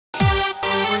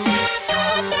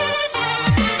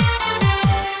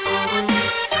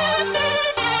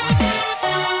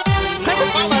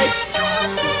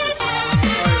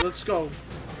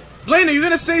Wayne, are you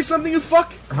gonna say something, you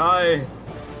fuck? Hi.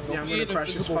 Yeah, I'm gonna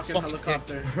crash this fucking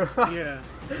helicopter. Yeah,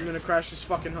 I'm gonna crash this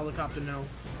fucking helicopter now.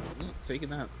 Taking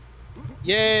that.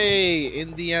 Yay!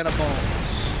 Indiana Bones.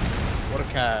 What a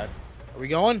cad. Are we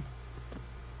going?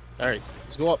 Alright,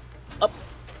 let's go up. Up.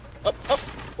 Up, up.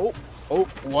 Oh, oh,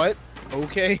 what?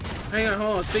 Okay. Hang on,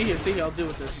 hold on, stay here, I'll deal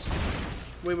with this.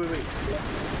 Wait.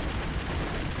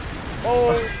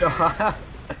 Oh!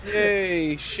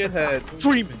 Yay, shithead.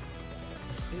 Dreaming.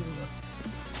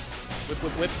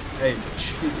 Whip. Hey,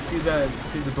 see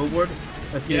the billboard?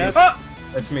 That's me. Yeah. Ah!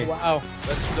 That's me. Wow,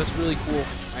 that's really cool.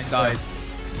 I died.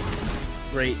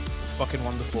 Great. Fucking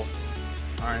wonderful.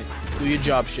 Alright, do your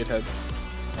job, shithead.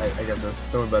 I got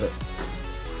this. Don't worry about it.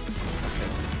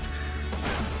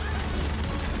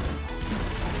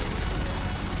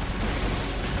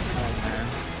 Oh man.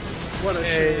 What a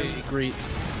Hey, shame. great.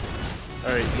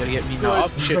 Alright, you gotta get me now.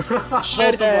 Up, shit. Both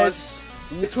of us.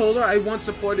 I told her I want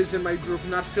supporters in my group,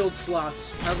 not filled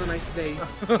slots. Have a nice day.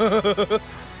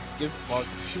 Give fuck.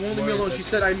 She won't leave me alone. She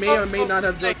said I may or may not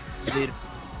have drugs. Later.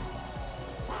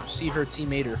 See her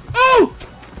teammate her. Oh!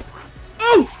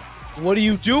 Oh! What are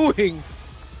you doing?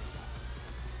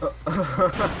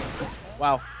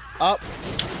 Wow. Up.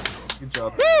 Good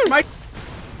job. Mike!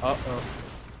 Uh-oh.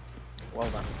 Well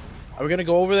done. Are we gonna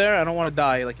go over there? I don't want to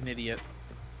die like an idiot.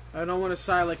 I don't want to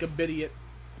sigh like a bidiot.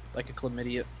 Like a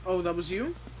chlamydia. Oh, that was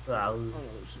you? Oh, that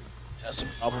was you. That's a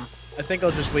problem. I think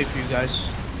I'll just wait for you guys.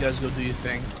 You guys go do your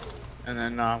thing. And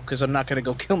then, because I'm not gonna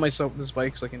go kill myself with the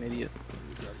spikes like an idiot.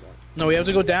 No, we have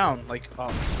to go down. Like, oh,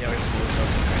 yeah, we have to go this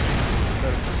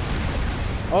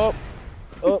up.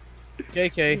 Oh!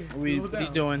 KK, what are you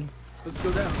doing? Let's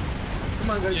go down.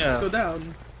 Come on, guys, let's go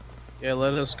down. Yeah,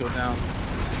 let us go down.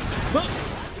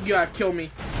 Yeah, kill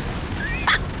me.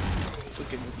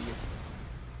 Fucking idiot.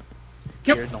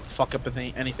 Kill. Here, don't fuck up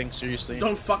anything, seriously.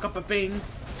 Don't fuck up a thing.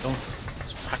 Don't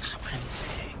fuck up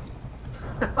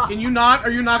anything. Can you not?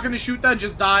 Are you not gonna shoot that?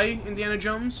 Just die, Indiana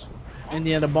Jones?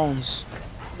 Indiana Bones.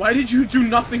 Why did you do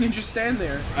nothing and just stand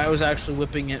there? I was actually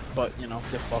whipping it, but, you know,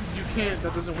 get fucked. You can't.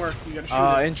 That doesn't work. You gotta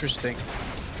shoot it. Interesting.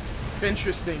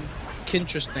 Interesting.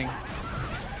 Interesting.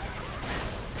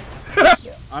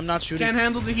 I'm not shooting. Can't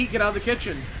handle the heat. Get out of the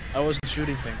kitchen. I wasn't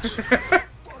shooting things.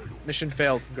 Mission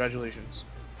failed. Congratulations.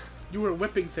 You were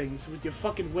whipping things with your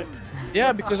fucking whip.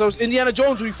 Yeah, because I was Indiana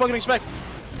Jones. What do you fucking expect?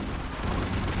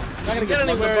 Not gonna get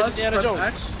anywhere as Indiana Jones.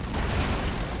 X.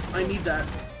 I need that.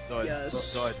 Good.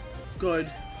 Yes. Good. Good.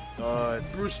 Good.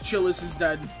 Bruce Chillis is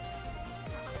dead.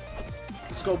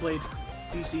 Let's go, Blade.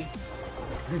 DC.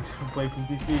 Blade from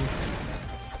DC.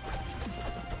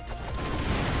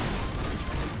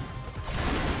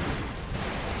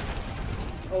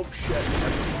 Oh shit.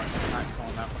 That's smart. Not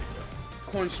calling that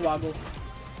one. Cornswoggle.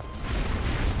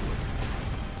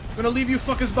 I'm gonna leave you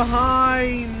fuckers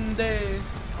behind.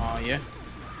 Oh yeah.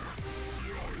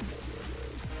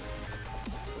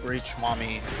 Reach,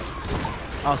 mommy.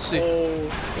 I'll see. Oh.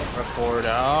 Record.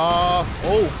 Oh.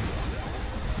 Oh.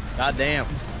 Goddamn.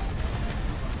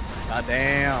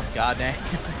 Goddamn. Goddamn.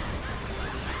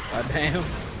 Goddamn.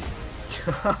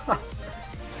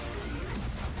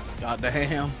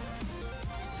 Goddamn.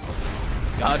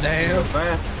 Goddamn.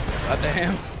 Fast.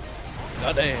 Goddamn.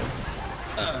 Goddamn.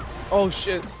 Oh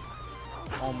shit.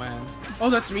 Oh man. Oh,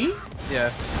 that's me?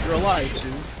 Yeah. You're alive,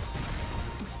 too.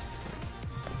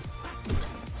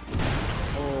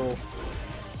 Oh.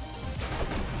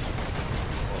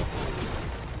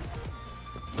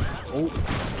 Oh.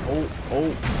 Oh.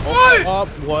 Oh. Oh.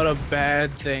 What a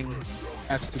bad thing.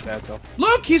 That's too bad, though.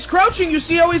 Look, he's crouching. You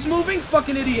see how he's moving?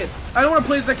 Fucking idiot. I don't want to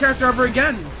play as that character ever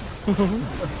again.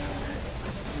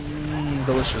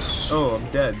 Delicious. Oh, I'm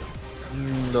dead.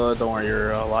 Don't worry,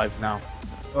 you're alive now.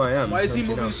 Oh, I am. Why is he Don't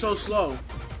you moving know? so slow?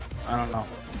 I don't know.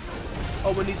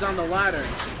 Oh, when he's on the ladder.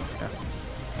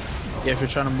 Yeah, if you're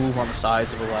trying to move on the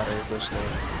sides of the ladder, it goes slow.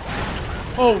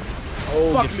 Oh,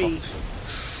 Oh, fuck get me.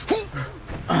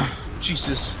 fucked.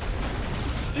 Jesus.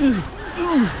 Ooh.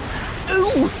 Ooh.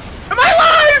 Ooh. Am I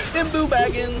alive? Bamboo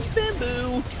Baggins.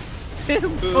 Bamboo.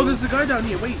 Bamboo. Oh, there's a guy down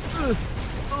here. Wait.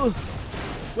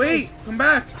 Wait. Come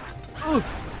back.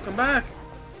 Come back.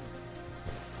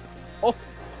 Oh.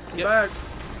 Come back.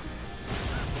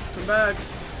 Come back.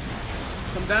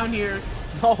 Come down here.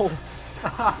 No.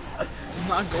 I'm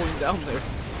not going down there.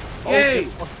 Yay.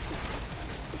 Oh,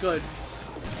 Good.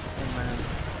 oh man.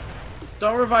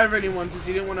 Don't revive anyone because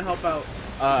he didn't want to help out.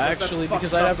 Actually, fuck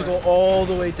because I'd have to suffer. go all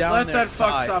the way down Let there. that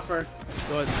fuck Die. suffer.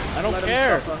 Good. I don't Let him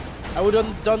care. suffer. I would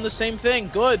have done the same thing.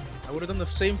 Good. I would have done the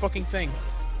same fucking thing.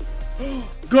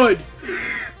 Good.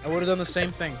 I would have done the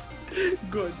same thing.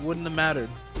 Good. Wouldn't have mattered.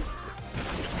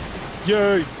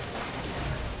 Yay!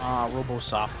 Ah,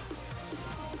 RoboSop.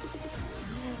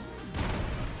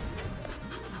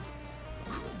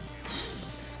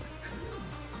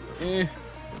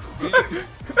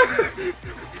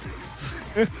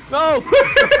 No!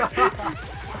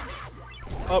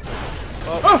 Up.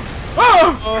 Up.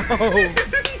 Oh!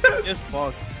 Yes,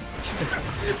 fuck.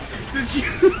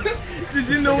 Did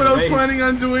you know what I was planning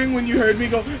on doing when you heard me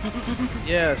go?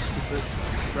 Yeah, stupid.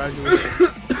 Graduation.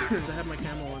 I have my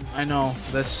camo on. I know.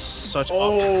 That's such.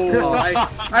 Oh,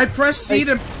 I pressed C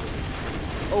to.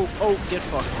 Oh, get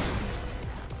fucked.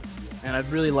 And I'd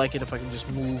really like it if I can just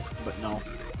move, but no.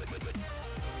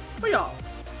 Oh yeah.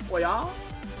 Oh yeah.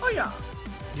 Oh yeah.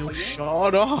 You yeah?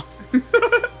 shut up.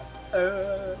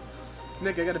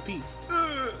 Nick, I gotta pee.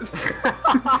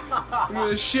 I'm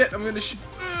gonna shit. I'm gonna shit.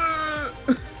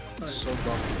 So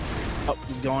dumb. Oh,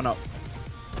 he's going up.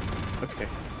 Okay.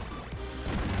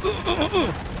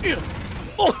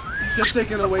 Just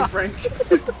take it away, Frank.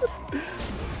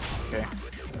 Okay.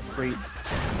 Great.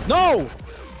 No!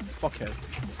 Fuckhead.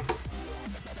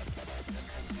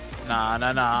 Nah.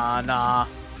 Nah,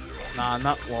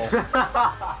 not whoa.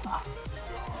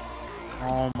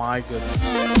 Oh my goodness.